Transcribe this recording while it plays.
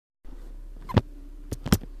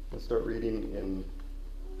We'll start reading in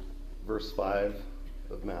verse 5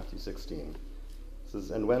 of Matthew 16. It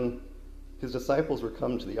says, "And when his disciples were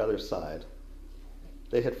come to the other side,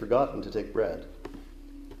 they had forgotten to take bread.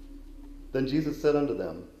 Then Jesus said unto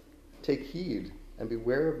them, Take heed, and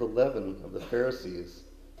beware of the leaven of the Pharisees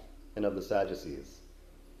and of the Sadducees.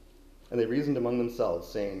 And they reasoned among themselves,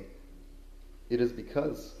 saying, It is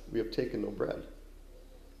because we have taken no bread.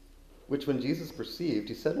 Which when Jesus perceived,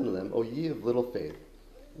 he said unto them, O ye of little faith,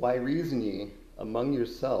 why reason ye among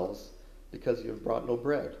yourselves, because you have brought no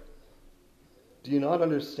bread? Do you not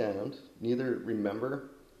understand, neither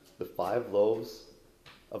remember the 5 loaves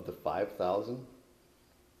of the 5,000,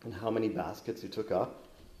 and how many baskets you took up?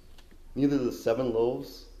 Neither the 7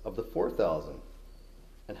 loaves of the 4,000,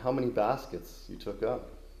 and how many baskets you took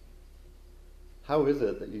up? How is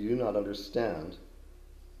it that you do not understand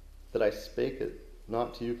that I spake it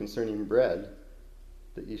not to you concerning bread,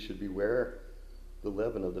 that ye should beware the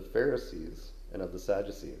leaven of the Pharisees and of the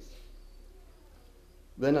Sadducees?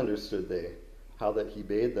 Then understood they how that he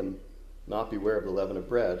bade them not beware of the leaven of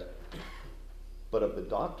bread, but of the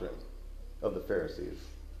doctrine of the Pharisees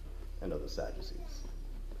and of the Sadducees."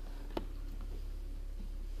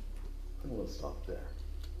 And we'll stop there.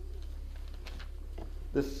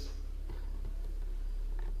 This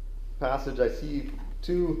passage, I see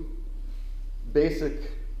 2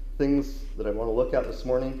 basic things that I want to look at this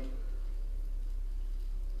morning.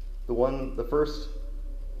 The first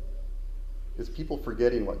is people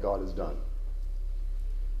forgetting what God has done.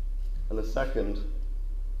 And the second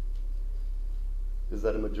is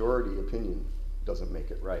that a majority opinion doesn't make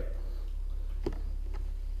it right.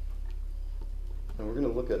 And we're going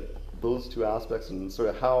to look at those 2 aspects and sort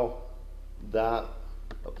of how that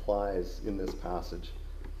applies in this passage.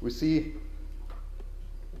 We see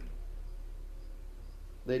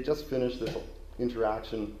they just finished this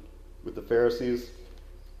interaction with the Pharisees,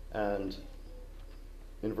 and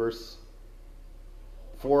in verse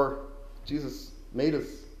 4, Jesus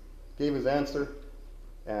gave his answer,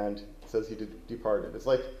 and says he departed. It's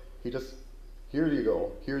like he just, here you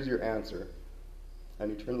go, here's your answer,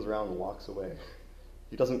 and he turns around and walks away.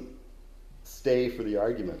 He doesn't stay for the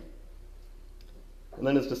argument. And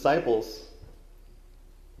then his disciples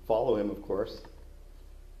follow him, of course.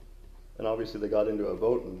 And obviously they got into a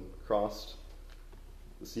boat and crossed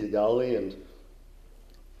the Sea of Galilee, and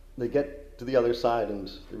they get to the other side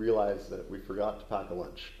and they realize that we forgot to pack a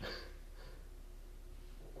lunch.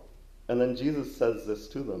 And then Jesus says this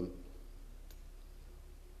to them: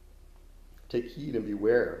 Take heed and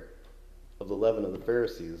beware of the leaven of the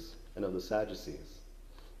Pharisees and of the Sadducees.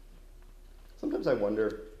 Sometimes I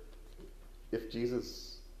wonder if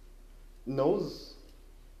Jesus knows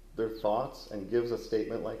their thoughts and gives a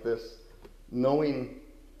statement like this, knowing,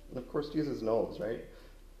 and of course Jesus knows, right?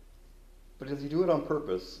 But does he do it on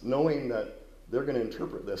purpose, knowing that they're going to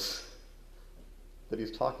interpret this, that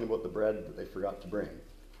he's talking about the bread that they forgot to bring?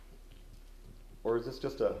 Or is this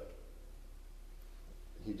just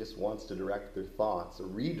he just wants to direct their thoughts, or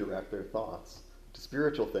redirect their thoughts to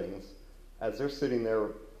spiritual things as they're sitting there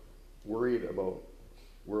worried about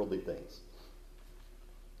worldly things?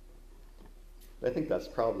 I think that's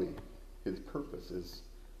probably his purpose, is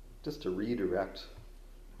just to redirect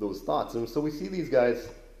those thoughts. And so we see these guys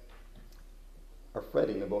are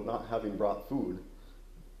fretting about not having brought food,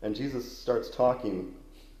 and Jesus starts talking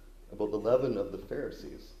about the leaven of the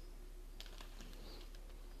Pharisees.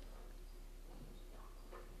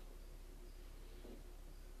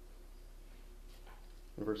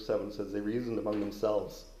 In verse 7 it says, they reasoned among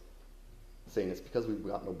themselves, saying, It's because we've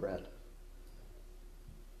got no bread.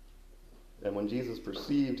 And when Jesus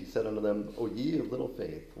perceived, he said unto them, O ye of little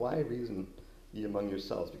faith, why reason ye among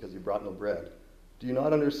yourselves, because you brought no bread? Do you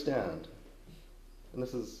not understand? And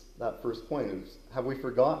this is that first point, is have we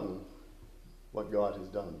forgotten what God has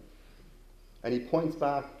done? And he points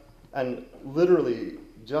back, and literally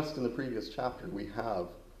just in the previous chapter we have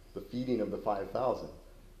the feeding of the 5,000.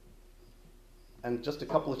 And just a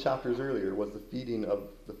couple of chapters earlier was the feeding of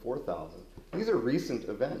the 4,000. These are recent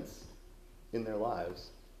events in their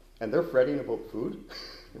lives. And they're fretting about food.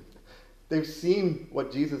 They've seen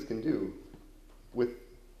what Jesus can do with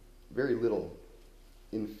very little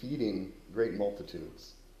in feeding great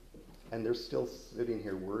multitudes. And they're still sitting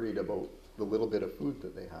here worried about the little bit of food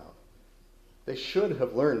that they have. They should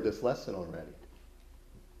have learned this lesson already.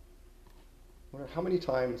 I wonder how many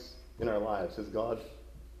times in our lives has God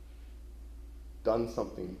done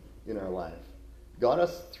something in our life, got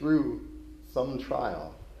us through some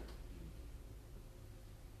trial,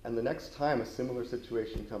 and the next time a similar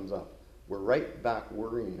situation comes up, we're right back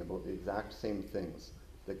worrying about the exact same things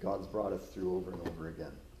that God's brought us through over and over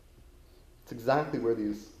again. It's exactly where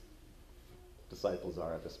these disciples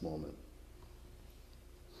are at this moment.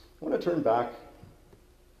 I want to turn back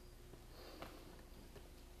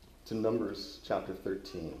to Numbers chapter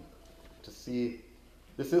 13 to see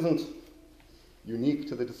this isn't unique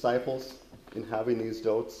to the disciples in having these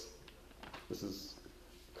doubts. This is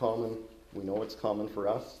common. We know it's common for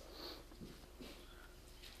us.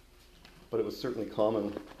 But it was certainly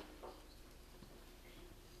common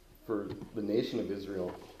for the nation of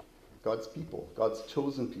Israel, God's people, God's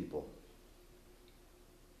chosen people,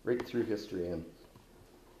 right through history. And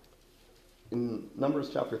in Numbers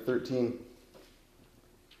chapter 13, it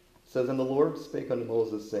says, "And the Lord spake unto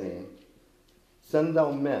Moses, saying, Send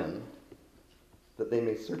thou men, that they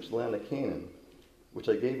may search the land of Canaan, which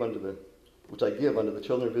I give unto the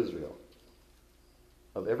children of Israel.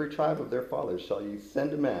 Of every tribe of their fathers shall ye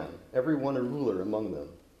send a man, every one a ruler among them.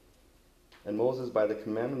 And Moses, by the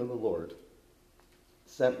commandment of the Lord,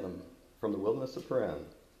 sent them from the wilderness of Paran.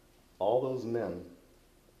 All those men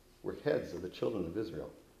were heads of the children of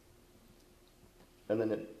Israel." And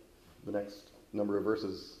then the next number of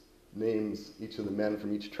verses names each of the men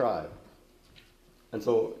from each tribe. And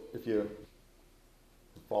so if you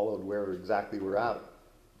followed where exactly we're at,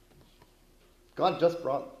 God just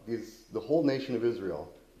brought the whole nation of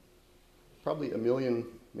Israel, probably 1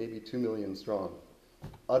 million, maybe 2 million strong,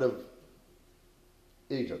 out of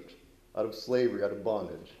Egypt, out of slavery, out of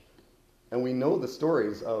bondage. And we know the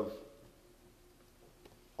stories of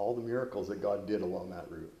all the miracles that God did along that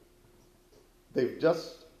route. They've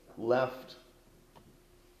just left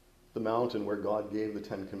the mountain where God gave the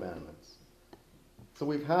 10 Commandments. So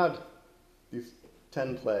we've had these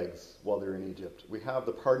 10 plagues while they're in Egypt. We have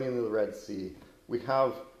the parting of the Red Sea. We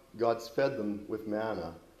have God's fed them with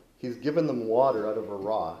manna. He's given them water out of a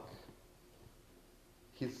rock.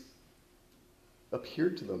 He's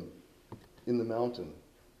appeared to them in the mountain.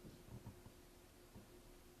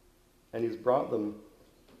 And he's brought them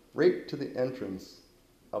right to the entrance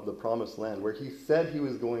of the promised land, where he said he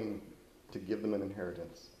was going to give them an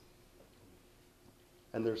inheritance.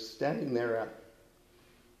 And they're standing there at,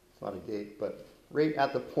 it's not a gate, but right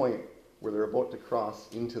at the point where they're about to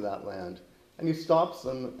cross into that land. And he stops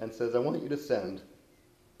them and says, "I want you to send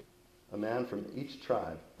a man from each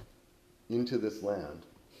tribe into this land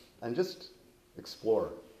and just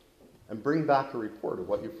explore and bring back a report of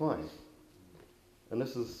what you find." And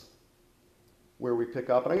this is where we pick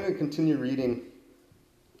up. And I'm going to continue reading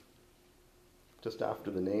just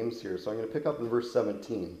after the names here. So I'm going to pick up in verse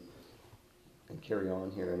 17 and carry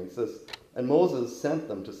on here. And he says, "And Moses sent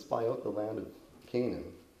them to spy out the land of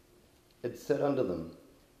Canaan. It said unto them,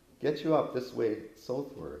 Get you up this way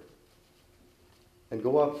southward, and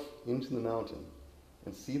go up into the mountain,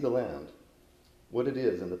 and see the land, what it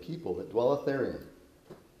is, and the people that dwelleth therein,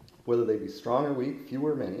 whether they be strong or weak, few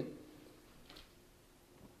or many,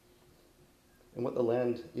 and what the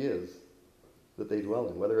land is that they dwell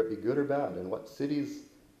in, whether it be good or bad, and what cities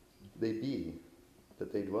they be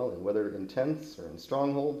that they dwell in, whether in tents or in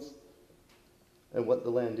strongholds, and what the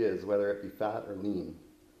land is, whether it be fat or lean,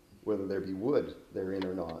 whether there be wood therein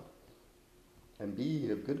or not. And be ye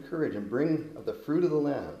of good courage, and bring of the fruit of the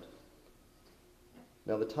land."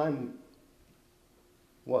 Now the time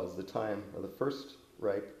was the time of the first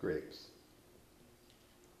ripe grapes.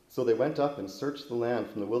 So they went up and searched the land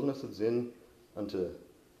from the wilderness of Zin unto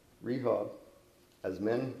Rehob, as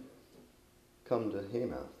men come to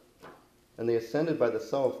Hamath. And they ascended by the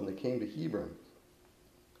south, and they came to Hebron,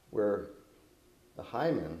 where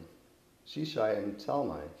Ahiman, Sheshai, and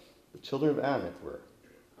Talmai, the children of Anak, were.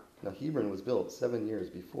 Now Hebron was built 7 years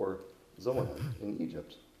before Zoan in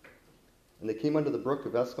Egypt. And they came unto the brook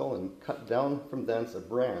of Eshcol, and cut down from thence a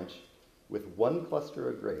branch with one cluster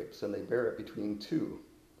of grapes, and they bare it between two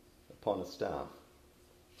upon a staff.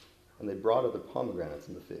 And they brought of the pomegranates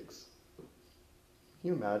and the figs. Can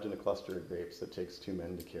you imagine a cluster of grapes that takes 2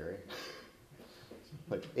 men to carry?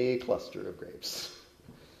 Like a cluster of grapes.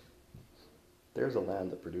 There's a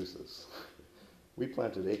land that produces. We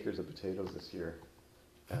planted acres of potatoes this year,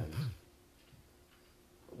 and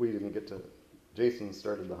we didn't get to. Jason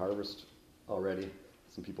started the harvest already.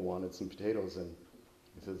 Some people wanted some potatoes, and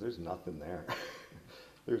he says, "There's nothing there."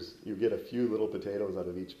 You get a few little potatoes out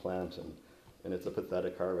of each plant, and it's a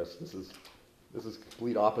pathetic harvest. This is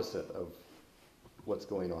complete opposite of what's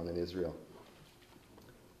going on in Israel.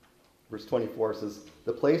 Verse 24 says,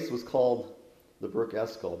 "The place was called the brook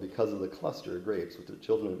Eshcol because of the cluster of grapes which the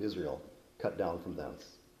children of Israel cut down from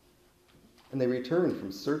thence. And they returned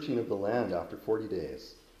from searching of the land after 40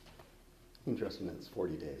 days. Interesting that it's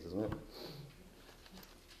 40 days, isn't it?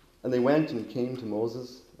 And they went and came to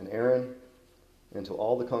Moses and Aaron and to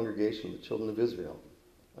all the congregation of the children of Israel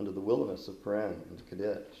unto the wilderness of Paran and to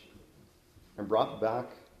Kadesh. and brought back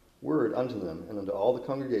word unto them and unto all the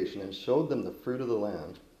congregation, and showed them the fruit of the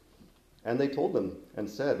land. And they told them, and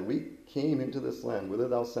said, We came into this land whither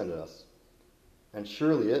thou sentest us, and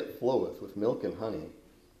surely it floweth with milk and honey,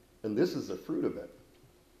 and this is the fruit of it.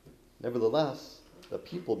 Nevertheless, the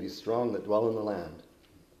people be strong that dwell in the land,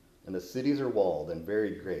 and the cities are walled and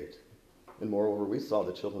very great. And moreover, we saw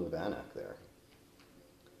the children of Anak there.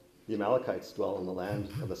 The Amalekites dwell in the land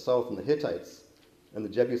of the south, and the Hittites, and the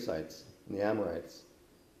Jebusites, and the Amorites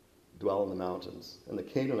dwell in the mountains, and the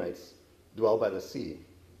Canaanites dwell by the sea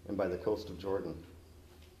and by the coast of Jordan.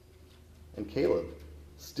 And Caleb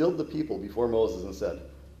stilled the people before Moses and said,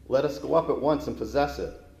 Let us go up at once and possess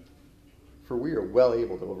it, for we are well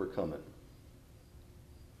able to overcome it.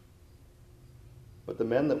 But the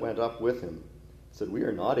men that went up with him said, We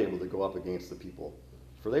are not able to go up against the people,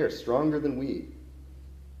 for they are stronger than we.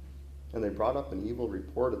 And they brought up an evil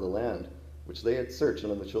report of the land which they had searched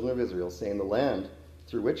unto the children of Israel, saying, The land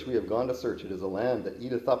through which we have gone to search it is a land that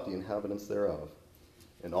eateth up the inhabitants thereof.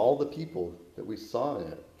 And all the people that we saw in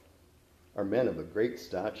it are men of a great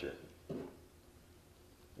stature.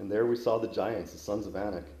 And there we saw the giants, the sons of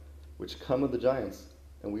Anak, which come of the giants,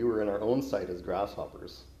 and we were in our own sight as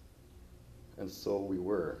grasshoppers. And so we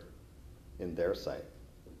were in their sight.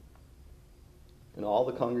 And all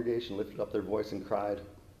the congregation lifted up their voice and cried,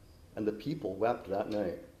 and the people wept that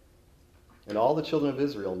night. And all the children of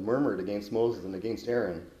Israel murmured against Moses and against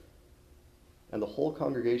Aaron. And the whole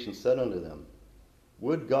congregation said unto them,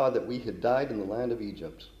 Would God that we had died in the land of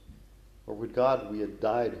Egypt, or would God we had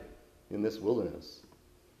died in this wilderness?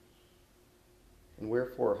 And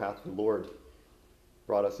wherefore hath the Lord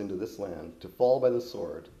brought us into this land, to fall by the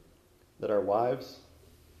sword, that our wives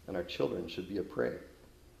and our children should be a prey?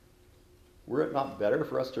 Were it not better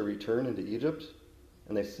for us to return into Egypt?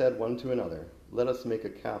 And they said one to another, Let us make a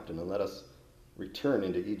captain, and let us return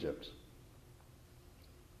into Egypt.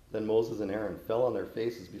 Then Moses and Aaron fell on their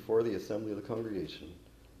faces before the assembly of the congregation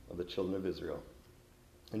of the children of Israel.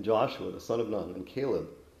 And Joshua the son of Nun, and Caleb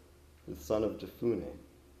the son of Jephunneh,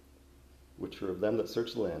 which were of them that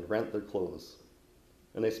searched the land, rent their clothes.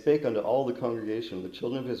 And they spake unto all the congregation of the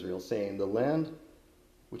children of Israel, saying, The land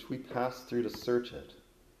which we passed through to search it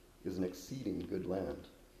is an exceeding good land.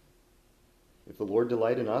 If the Lord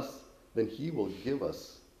delight in us, then he will give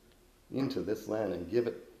us into this land, and give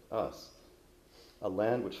it us, a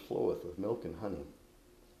land which floweth with milk and honey.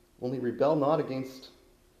 Only rebel not against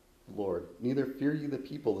the Lord, neither fear ye the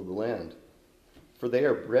people of the land, for they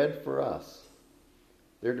are bread for us.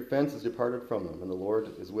 Their defense is departed from them, and the Lord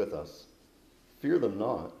is with us. Fear them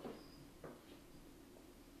not.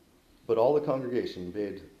 But all the congregation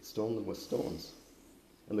bade stone them with stones.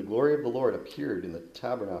 And the glory of the Lord appeared in the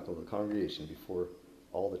tabernacle of the congregation before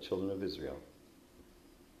all the children of Israel.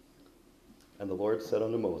 And the Lord said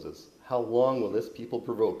unto Moses, How long will this people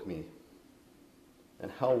provoke me?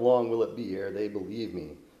 And how long will it be ere they believe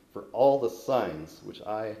me for all the signs which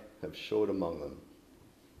I have showed among them?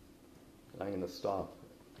 I'm going to stop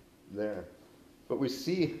there. But we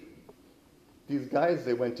see these guys,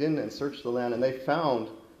 they went in and searched the land, and they found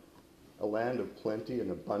a land of plenty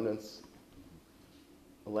and abundance,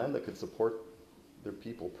 a land that could support their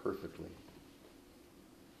people perfectly.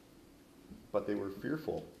 But they were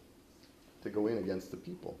fearful to go in against the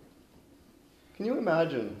people. Can you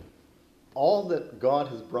imagine all that God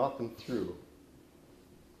has brought them through,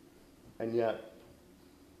 and yet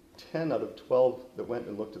 10 out of 12 that went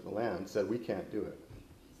and looked at the land said, We can't do it.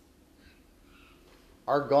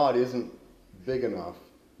 Our God isn't big enough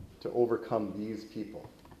to overcome these people,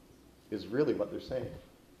 is really what they're saying.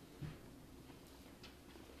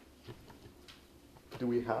 Do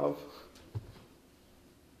we have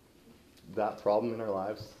that problem in our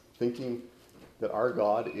lives, thinking that our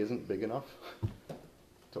God isn't big enough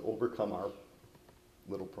to overcome our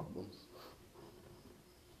little problems?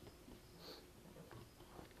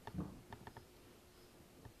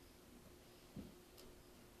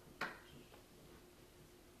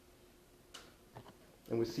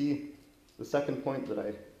 And we see the second point that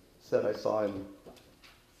I said I saw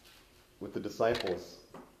with the disciples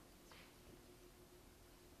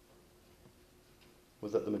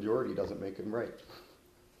was that the majority doesn't make him right.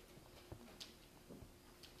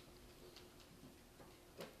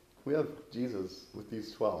 We have Jesus with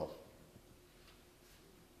these 12.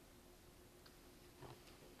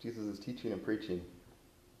 Jesus is teaching and preaching.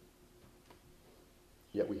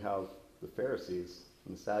 Yet we have the Pharisees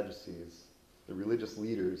and the Sadducees, the religious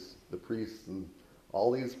leaders, the priests, and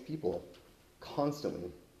all these people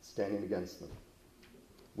constantly standing against them.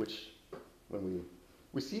 Which, when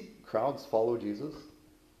we see crowds follow Jesus,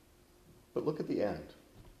 but look at the end.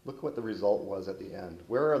 Look what the result was at the end.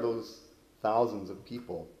 Where are those thousands of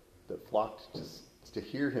people that flocked just to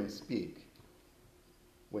hear him speak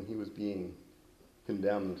when he was being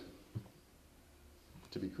condemned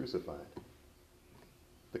to be crucified.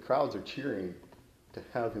 The crowds are cheering to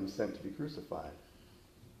have him sent to be crucified.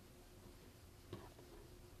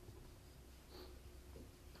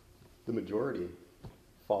 The majority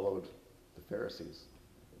followed the Pharisees,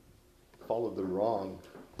 followed the wrong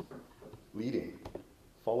leading,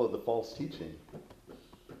 followed the false teaching,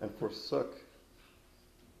 and forsook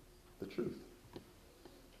the truth.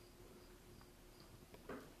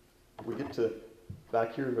 We get to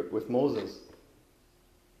back here with Moses.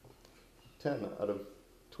 10 out of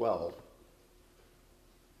 12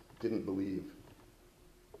 didn't believe.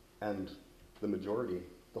 And the majority,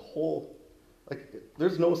 the whole,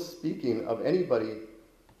 there's no speaking of anybody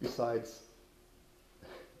besides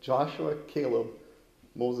Joshua, Caleb,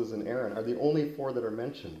 Moses, and Aaron are the only 4 that are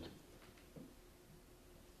mentioned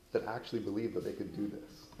that actually believed that they could do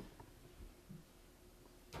this.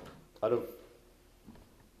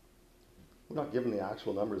 We're not given the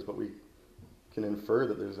actual numbers, but we can infer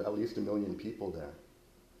that there's at least 1 million people there.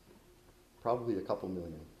 Probably a couple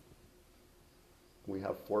million. We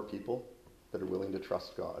have 4 people that are willing to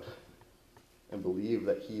trust God and believe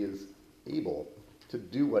that he is able to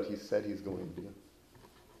do what he said he's going to do.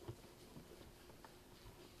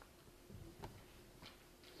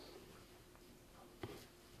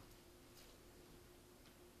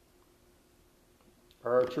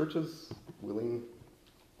 Are our churches willing,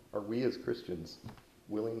 are we as Christians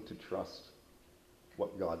willing to trust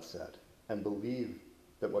what God said and believe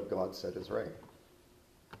that what God said is right?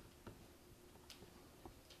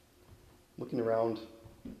 Looking around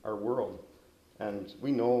our world, and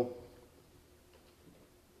we know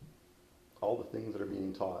all the things that are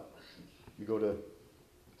being taught. You go to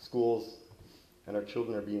schools, and our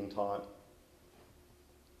children are being taught.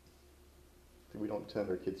 We don't send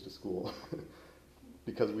our kids to school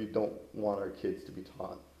because we don't want our kids to be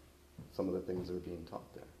taught some of the things that are being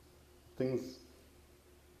taught there. Things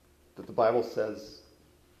that the Bible says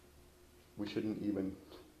we shouldn't even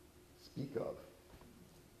speak of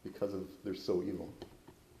because they're so evil.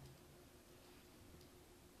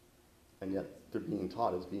 And yet they're being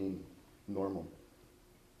taught as being normal.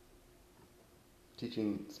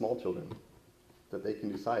 Teaching small children that they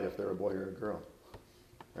can decide if they're a boy or a girl,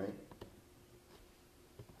 right?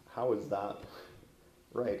 How is that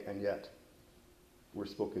right? And yet we're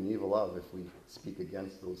spoken evil of if we speak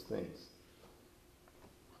against those things.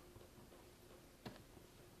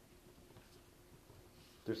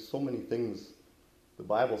 There's so many things the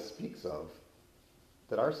Bible speaks of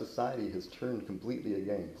that our society has turned completely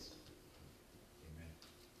against. Amen.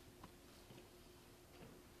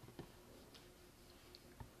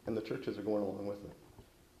 And the churches are going along with it.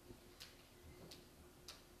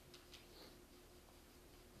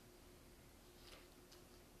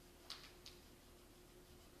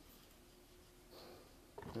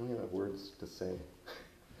 I don't even have words to say.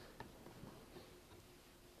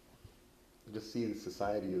 I just see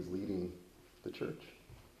society is leading the church,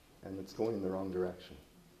 and it's going in the wrong direction.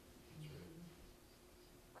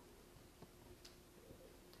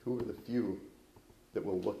 Who are the few that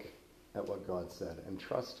will look at what God said and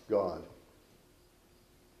trust God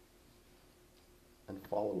and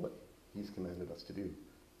follow what he's commanded us to do?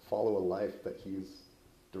 Follow a life that he's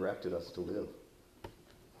directed us to live.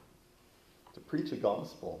 To preach a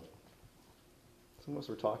gospel. Some of us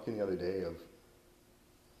were talking the other day of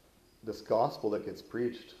this gospel that gets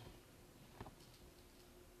preached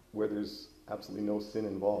where there's absolutely no sin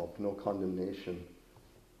involved, no condemnation.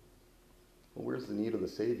 Well, where's the need of the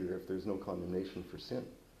Savior if there's no condemnation for sin?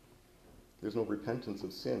 There's no repentance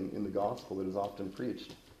of sin in the gospel that is often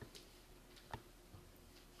preached.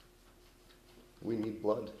 We need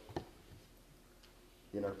blood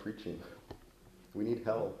in our preaching. We need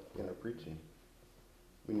hell in our preaching.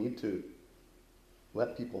 We need to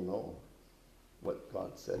let people know what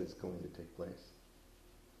God said is going to take place.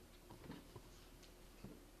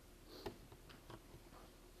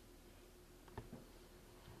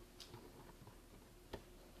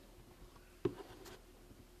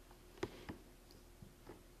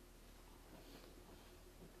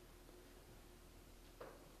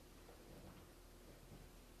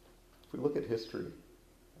 If we look at history,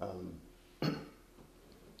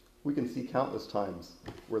 we can see countless times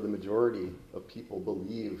where the majority of people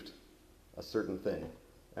believed a certain thing.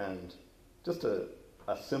 And just a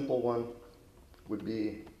simple one would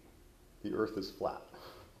be the earth is flat.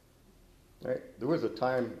 Right? There was a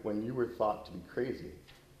time when you were thought to be crazy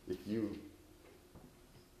if you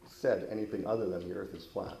said anything other than the earth is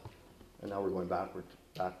flat. And now we're going back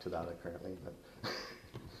to that apparently. But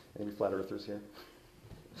Any flat earthers here?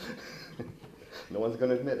 No one's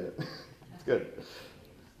going to admit it. It's good.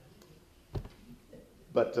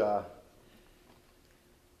 But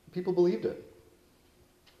people believed it.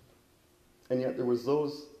 And yet there was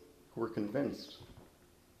those who were convinced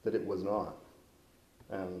that it was not.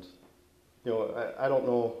 And, I don't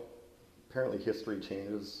know, apparently history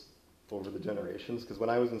changes over the generations, because when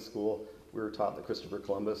I was in school, we were taught that Christopher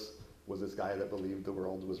Columbus was this guy that believed the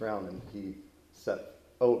world was round, and he set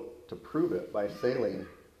out to prove it by sailing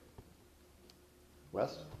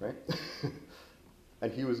west, right?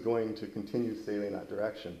 And he was going to continue sailing that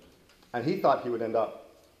direction. And he thought he would end up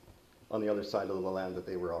on the other side of the land that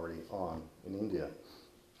they were already on in India.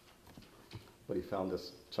 But he found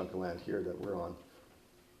this chunk of land here that we're on.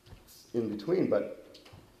 It's in between, but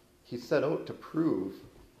he set out to prove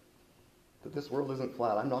that this world isn't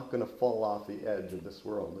flat. I'm not going to fall off the edge of this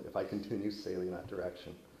world if I continue sailing that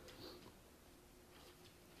direction.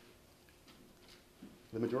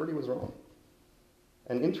 The majority was wrong.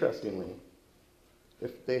 And interestingly,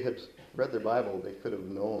 if they had read their Bible, they could have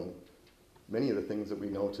known many of the things that we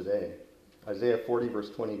know today. Isaiah 40, verse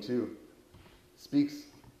 22, speaks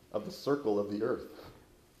of the circle of the earth.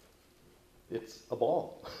 It's a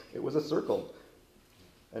ball. It was a circle.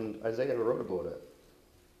 And Isaiah wrote about it.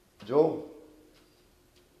 Job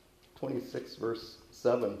 26, verse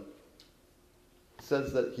 7,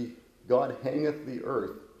 says that God hangeth the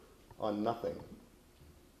earth on nothing.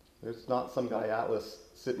 There's not some guy, Atlas,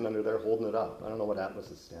 sitting under there holding it up. I don't know what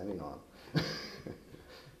Atlas is standing on.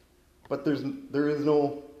 But there is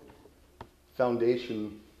no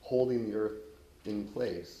foundation holding the earth in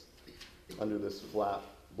place under this flat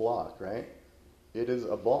block, right? It is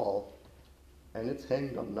a ball, and it's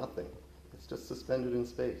hanged on nothing. It's just suspended in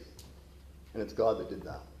space. And it's God that did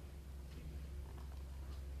that.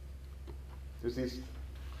 There's these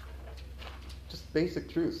just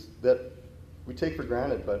basic truths that we take for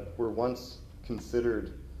granted, but were once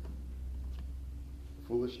considered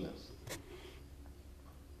foolishness.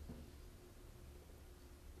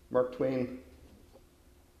 Mark Twain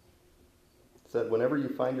said, whenever you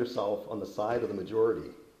find yourself on the side of the majority,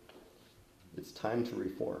 it's time to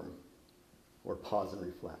reform or pause and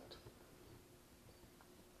reflect.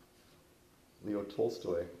 Leo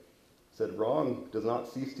Tolstoy said, wrong does not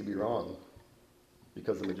cease to be wrong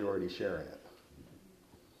because the majority share in it.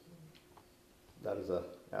 That is an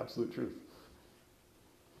absolute truth.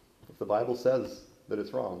 If the Bible says that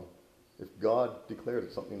it's wrong, if God declares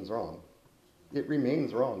that something's wrong, it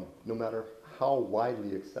remains wrong, no matter how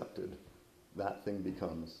widely accepted that thing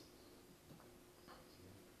becomes.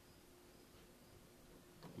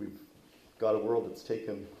 We've got a world that's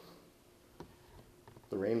taken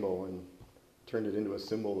the rainbow and turned it into a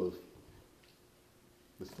symbol of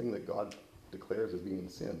this thing that God declares as being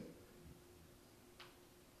sin.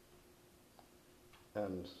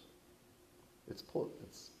 And it's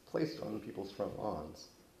placed on people's front lawns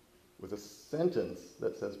with a sentence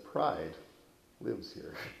that says, pride lives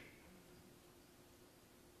here.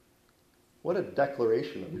 What a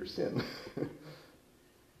declaration of your sin.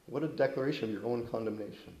 What a declaration of your own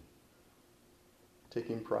condemnation.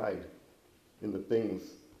 Taking pride in the things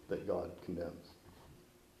that God condemns.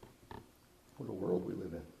 What a world we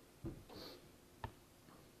live in.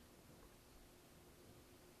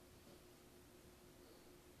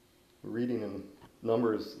 We're reading in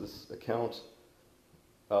Numbers this account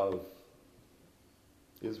of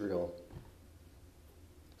Israel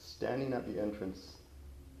standing at the entrance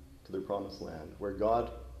to their promised land, where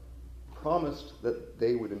God promised that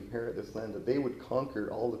they would inherit this land, that they would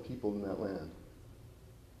conquer all the people in that land.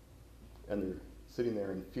 And they're sitting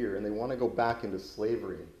there in fear, and they want to go back into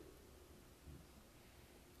slavery,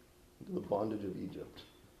 into the bondage of Egypt,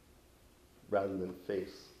 rather than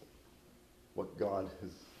face what God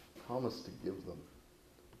has promised to give them,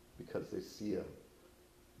 because they see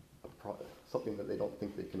something that they don't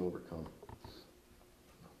think they can overcome.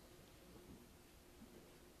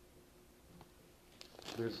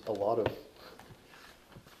 There's a lot of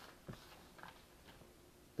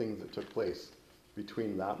things that took place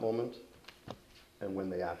between that moment and when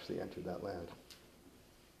they actually entered that land.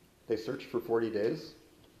 They searched for 40 days.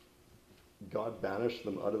 God banished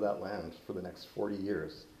them out of that land for the next 40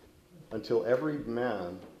 years, until every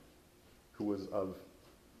man who was of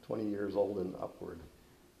 20 years old and upward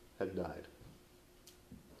had died,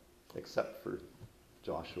 except for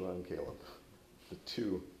Joshua and Caleb, the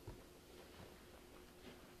two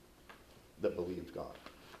that believed God,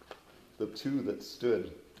 the two that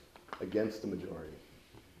stood against the majority.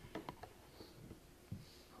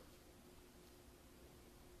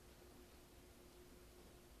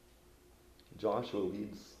 Joshua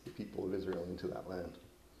leads the people of Israel into that land.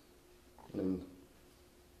 And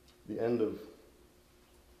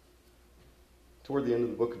toward the end of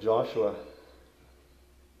the book of Joshua,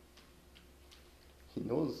 he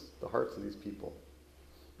knows the hearts of these people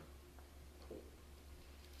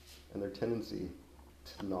and their tendency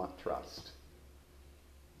to not trust,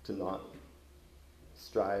 to not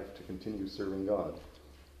strive to continue serving God.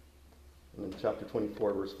 And in chapter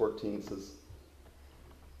 24, verse 14, it says,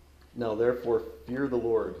 "Now therefore fear the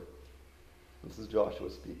Lord," this is Joshua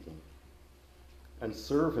speaking, "and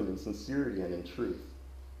serve him in sincerity and in truth,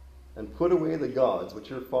 and put away the gods which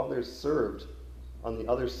your fathers served on the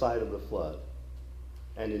other side of the flood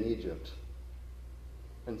and in Egypt,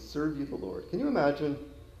 and serve you the Lord." Can you imagine?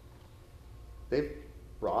 They've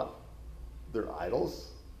brought their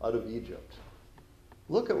idols out of Egypt.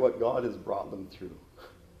 Look at what God has brought them through.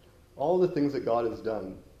 All the things that God has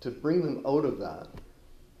done to bring them out of that.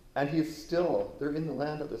 And they're in the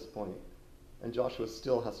land at this point. And Joshua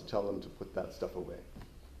still has to tell them to put that stuff away.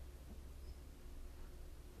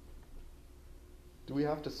 Do we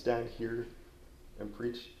have to stand here and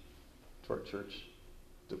preach to our church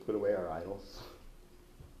to put away our idols?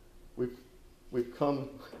 We've come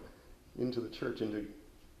into the church and to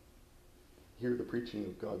hear the preaching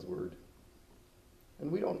of God's word.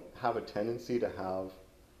 And we don't have a tendency to have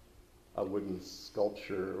a wooden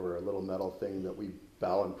sculpture or a little metal thing that we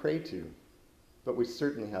bow and pray to. But we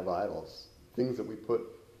certainly have idols, things that we put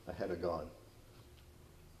ahead of God.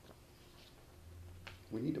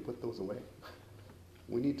 We need to put those away.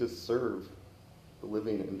 We need to serve the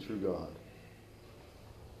living and true God.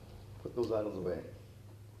 Put those idols away.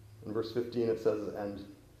 In verse 15 it says, "And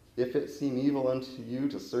if it seem evil unto you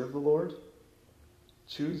to serve the Lord,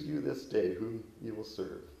 choose you this day whom you will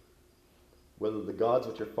serve, whether the gods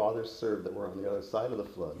which your fathers served that were on the other side of the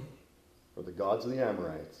flood, or the gods of the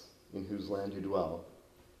Amorites, in whose land you dwell.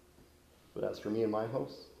 But as for me and my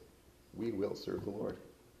house, we will serve the Lord."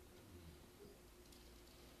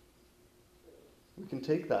 We can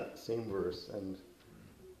take that same verse and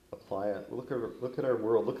apply it. Look at our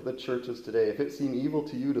world. Look at the churches today. If it seem evil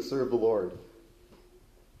to you to serve the Lord,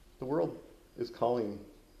 the world is calling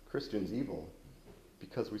Christians evil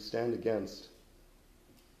because we stand against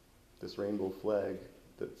this rainbow flag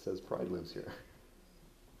that says pride lives here.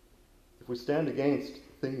 If we stand against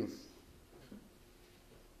things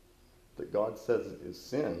that God says is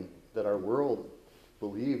sin, that our world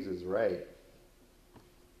believes is right,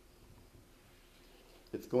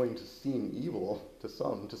 it's going to seem evil to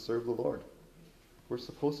some to serve the Lord. We're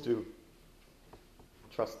supposed to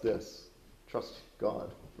trust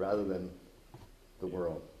God, rather than the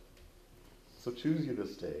world. So choose you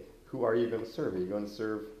this day. Who are you going to serve? Are you going to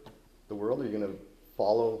serve the world? Are you going to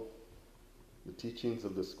follow the teachings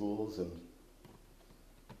of the schools and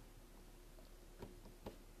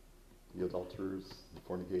the adulterers, the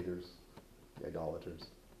fornicators, the idolaters?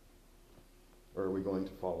 Or are we going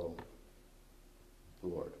to follow the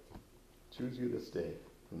Lord? Choose you this day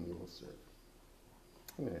whom you will serve.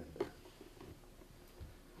 I'm going to end there.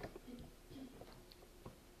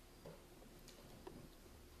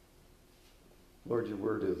 Lord, your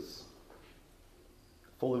word is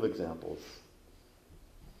full of examples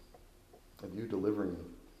of you delivering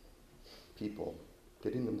people,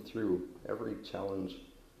 getting them through every challenge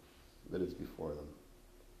that is before them,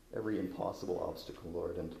 every impossible obstacle,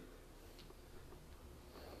 Lord. And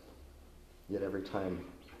yet every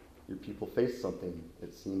time your people face something,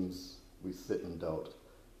 it seems we sit in doubt,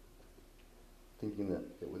 thinking that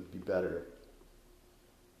it would be better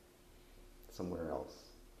somewhere else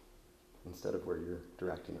instead of where you're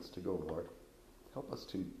directing us to go, Lord. Help us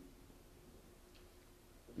to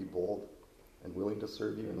be bold and willing to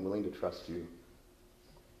serve you and willing to trust you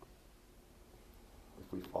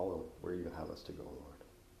if we follow where you have us to go, Lord.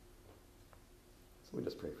 So we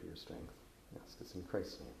just pray for your strength. We ask this in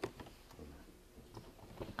Christ's name.